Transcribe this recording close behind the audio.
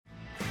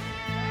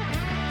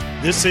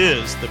This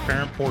is the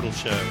Parent Portal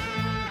Show.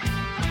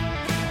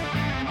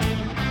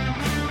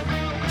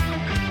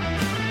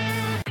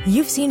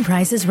 You've seen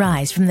prices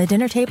rise from the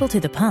dinner table to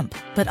the pump,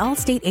 but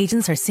Allstate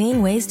agents are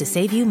seeing ways to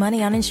save you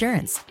money on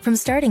insurance. From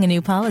starting a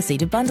new policy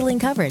to bundling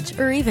coverage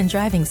or even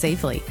driving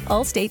safely,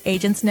 Allstate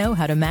agents know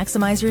how to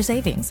maximize your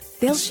savings.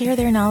 They'll share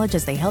their knowledge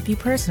as they help you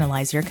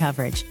personalize your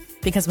coverage.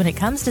 Because when it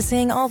comes to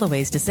seeing all the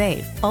ways to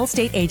save,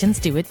 Allstate agents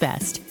do it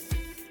best.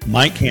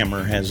 Mike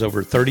Hammer has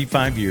over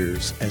 35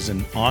 years as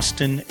an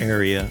Austin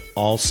area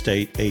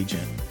Allstate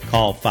agent.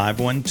 Call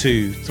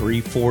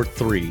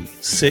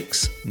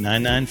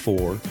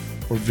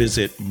 512-343-6994 or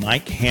visit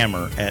Mike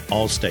Hammer at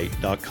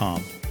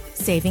allstate.com.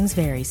 Savings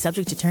vary,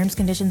 subject to terms,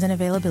 conditions, and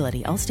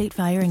availability. Allstate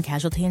Fire and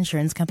Casualty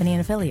Insurance Company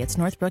and Affiliates,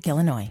 Northbrook,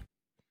 Illinois.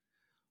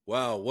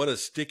 Wow, what a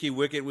sticky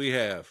wicket we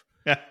have.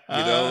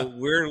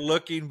 We're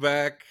looking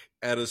back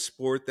at a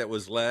sport that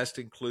was last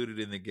included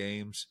in the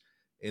games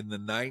in the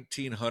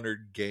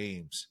 1900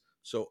 games.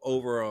 So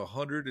over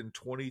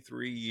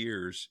 123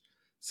 years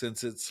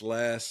since its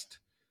last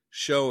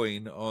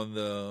showing on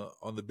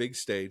the big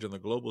stage, on the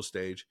global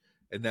stage,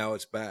 and now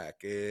it's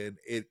back. And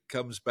it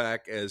comes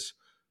back as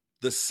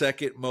the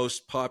second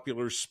most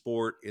popular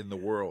sport in the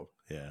world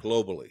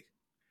globally.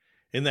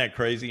 Isn't that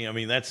crazy? I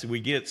mean,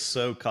 we get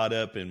so caught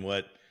up in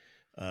what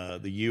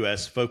the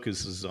U.S.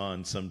 focuses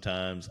on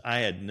sometimes. I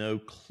had no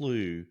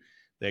clue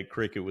that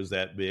cricket was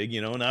that big,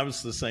 and I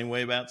was the same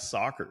way about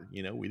soccer.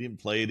 We didn't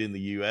play it in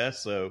the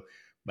U.S., so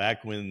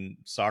back when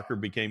soccer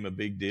became a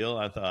big deal,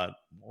 I thought,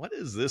 what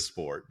is this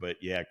sport? But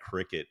yeah,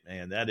 cricket,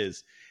 man, that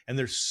is, and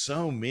there's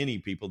so many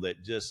people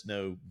that just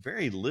know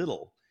very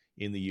little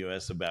in the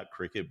U.S. about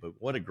cricket, but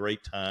what a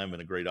great time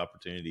and a great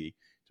opportunity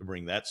to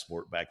bring that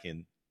sport back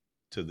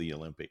into the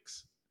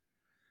Olympics.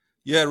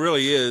 Yeah, it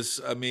really is.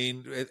 I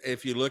mean,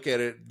 if you look at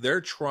it, they're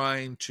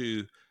trying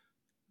to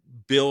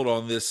build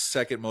on this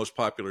second most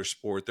popular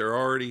sport. They're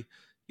already,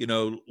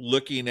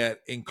 looking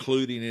at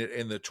including it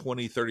in the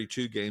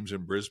 2032 games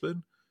in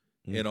Brisbane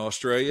in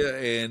Australia.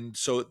 And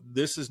so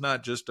this is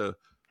not just a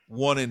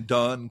one and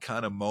done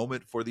kind of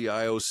moment for the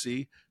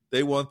IOC.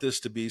 They want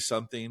this to be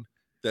something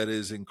that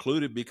is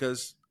included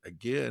because,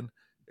 again,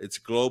 it's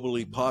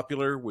globally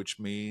popular, which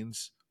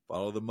means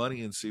follow the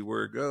money and see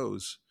where it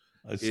goes.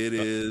 It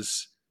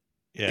is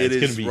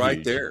right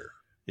huge. there.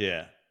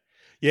 Yeah.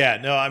 Yeah,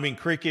 no, I mean,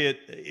 cricket,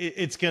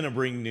 it's going to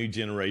bring new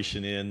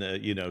generation in,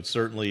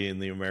 certainly in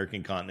the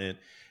American continent.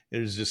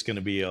 There's just going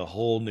to be a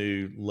whole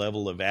new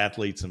level of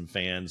athletes and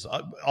fans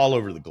all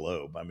over the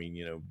globe. I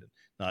mean,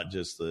 not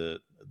just the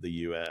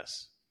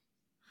U.S.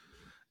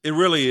 It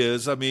really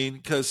is. I mean,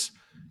 because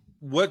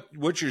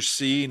what you're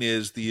seeing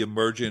is the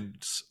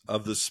emergence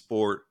of the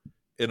sport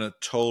in a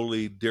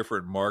totally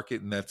different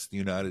market, and that's the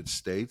United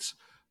States.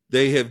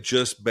 They have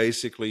just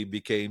basically they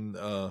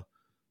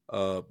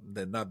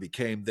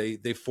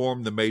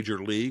formed the Major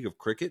League of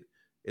Cricket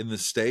in the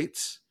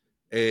States,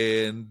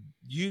 and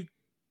you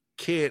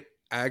can't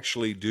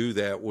actually do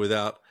that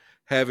without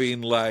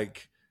having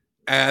like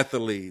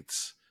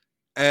athletes,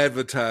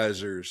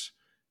 advertisers,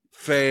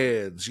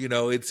 fans.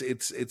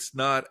 It's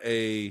not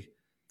a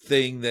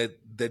thing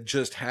that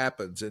just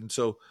happens. And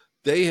so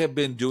they have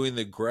been doing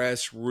the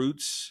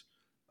grassroots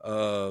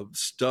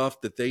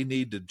stuff that they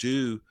need to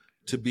do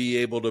to be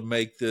able to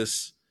make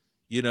this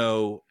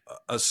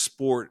a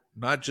sport,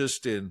 not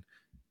just in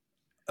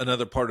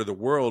another part of the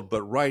world,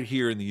 but right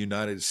here in the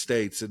United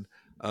States. And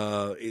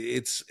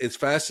it's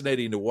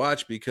fascinating to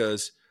watch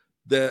because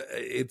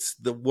it's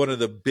one of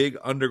the big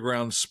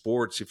underground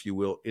sports, if you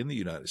will, in the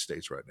United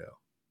States right now.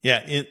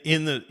 Yeah,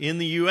 in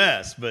the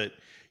U.S., but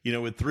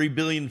with 3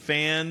 billion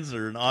fans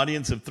or an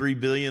audience of 3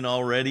 billion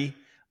already,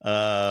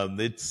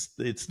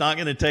 it's not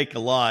going to take a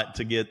lot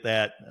to get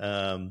that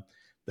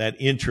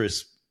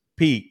interest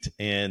peaked.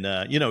 And,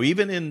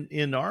 even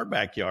in our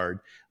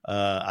backyard,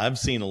 I've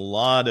seen a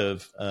lot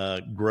of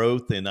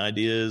growth and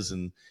ideas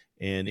and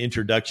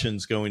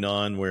introductions going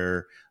on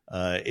where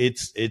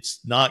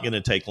it's not going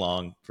to take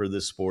long for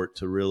this sport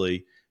to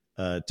really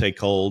take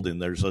hold. And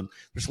there's a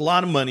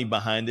lot of money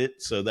behind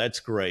it. So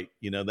that's great.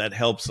 That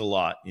helps a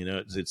lot.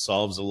 It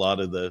solves a lot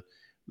of the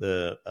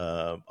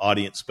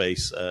audience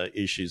space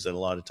issues that a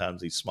lot of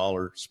times these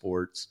smaller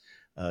sports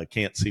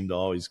can't seem to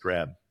always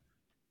grab.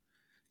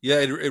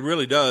 Yeah, it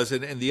really does.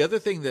 And the other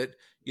thing that,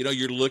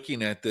 you're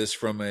looking at this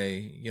from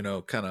a,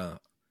 kind of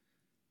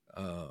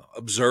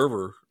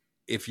observer,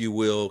 if you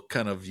will,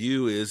 kind of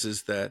view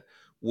is that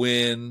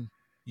when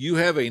you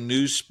have a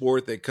new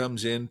sport that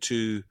comes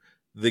into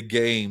the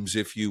games,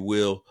 if you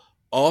will,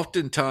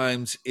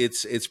 oftentimes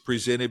it's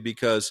presented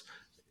because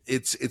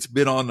it's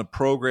been on the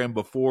program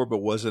before but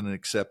wasn't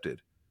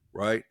accepted,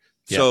 right?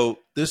 Yeah. So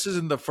this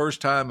isn't the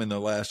first time in the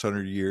last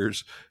 100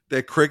 years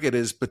that cricket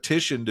has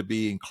petitioned to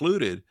be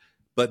included.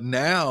 But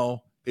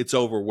now it's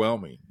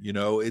overwhelming.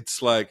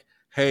 It's like,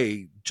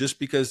 hey, just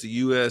because the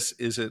U.S.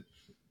 isn't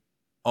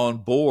on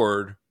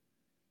board,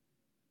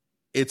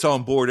 it's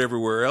on board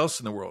everywhere else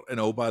in the world. And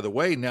oh, by the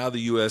way, now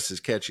the U.S. is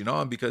catching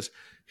on because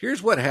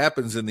here's what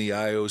happens in the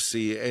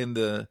IOC and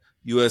the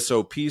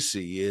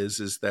USOPC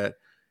is that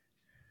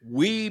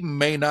we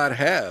may not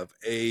have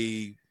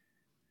a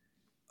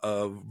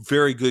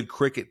very good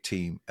cricket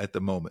team at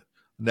the moment,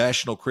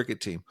 national cricket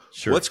team.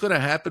 Sure. What's going to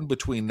happen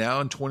between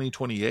now and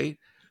 2028?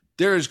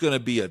 There is going to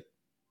be a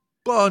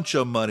bunch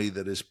of money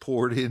that is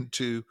poured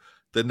into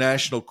the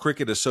National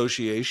Cricket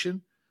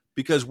Association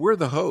because we're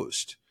the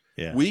host.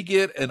 Yeah. We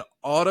get an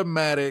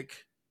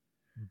automatic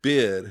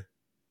bid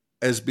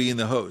as being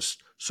the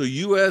host. So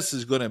U.S.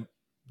 is going to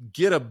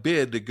get a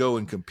bid to go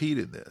and compete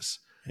in this.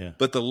 Yeah.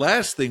 But the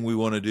last thing we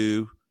want to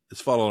do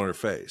is fall on our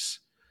face.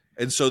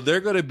 And so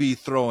they're going to be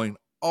throwing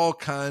all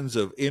kinds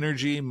of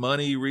energy,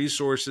 money,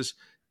 resources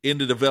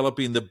into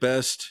developing the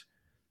best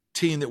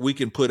team that we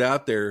can put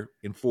out there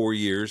in 4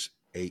 years,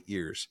 8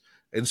 years.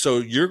 And so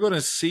you're going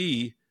to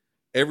see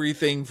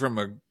everything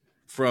from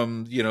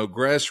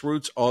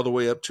grassroots all the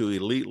way up to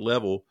elite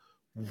level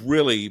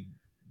really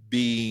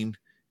being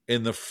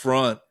in the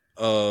front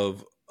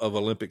of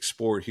Olympic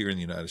sport here in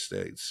the United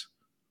States.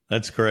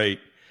 That's great.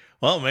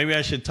 Well, maybe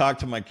I should talk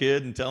to my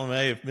kid and tell him,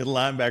 hey, if middle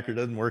linebacker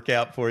doesn't work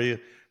out for you,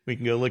 we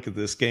can go look at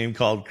this game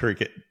called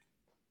cricket.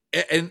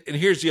 And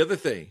here's the other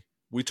thing.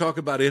 We talk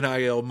about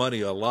NIL money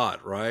a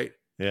lot, right?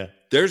 Yeah.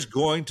 There's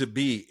going to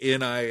be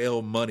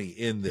NIL money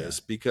in this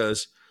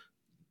because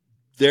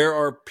there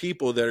are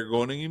people that are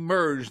going to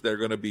emerge. They're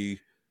going to be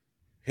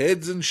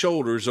heads and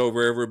shoulders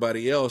over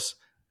everybody else.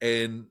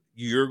 And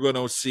you're going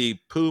to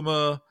see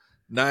Puma,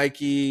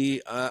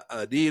 Nike,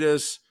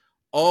 Adidas,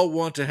 all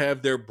want to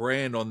have their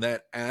brand on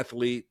that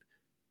athlete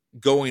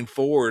going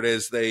forward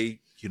as they,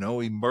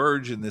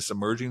 emerge in this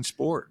emerging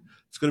sport.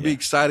 It's going to be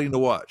exciting to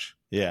watch.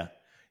 Yeah.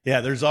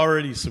 Yeah. There's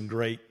already some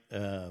great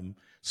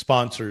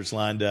sponsors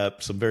lined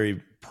up, some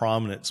very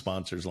prominent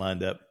sponsors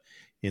lined up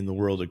in the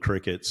world of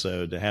cricket.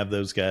 So to have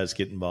those guys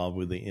get involved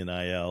with the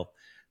NIL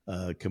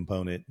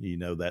component,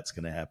 that's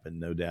going to happen.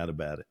 No doubt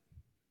about it.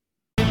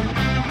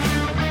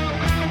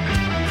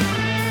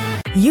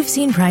 You've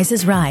seen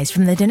prices rise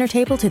from the dinner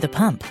table to the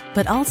pump,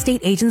 but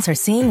Allstate agents are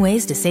seeing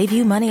ways to save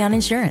you money on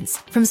insurance.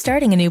 From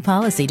starting a new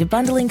policy to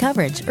bundling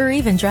coverage or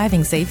even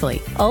driving safely,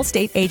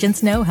 Allstate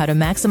agents know how to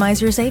maximize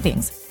your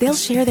savings. They'll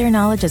share their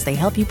knowledge as they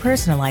help you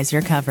personalize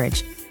your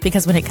coverage.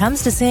 Because when it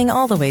comes to seeing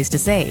all the ways to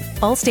save,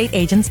 Allstate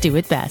agents do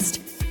it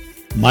best.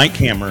 Mike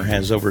Hammer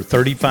has over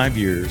 35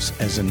 years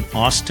as an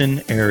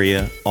Austin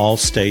area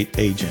Allstate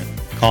agent.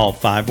 Call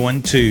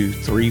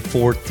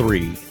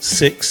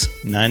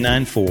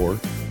 512-343-6994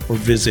 or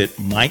visit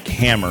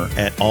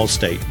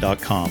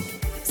MikeHammer@allstate.com.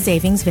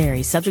 Savings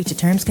vary, subject to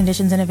terms,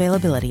 conditions, and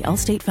availability.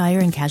 Allstate Fire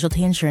and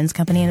Casualty Insurance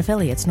Company and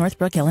affiliates,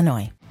 Northbrook,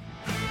 Illinois.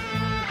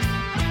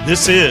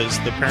 This is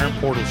the Parent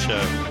Portal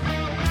Show.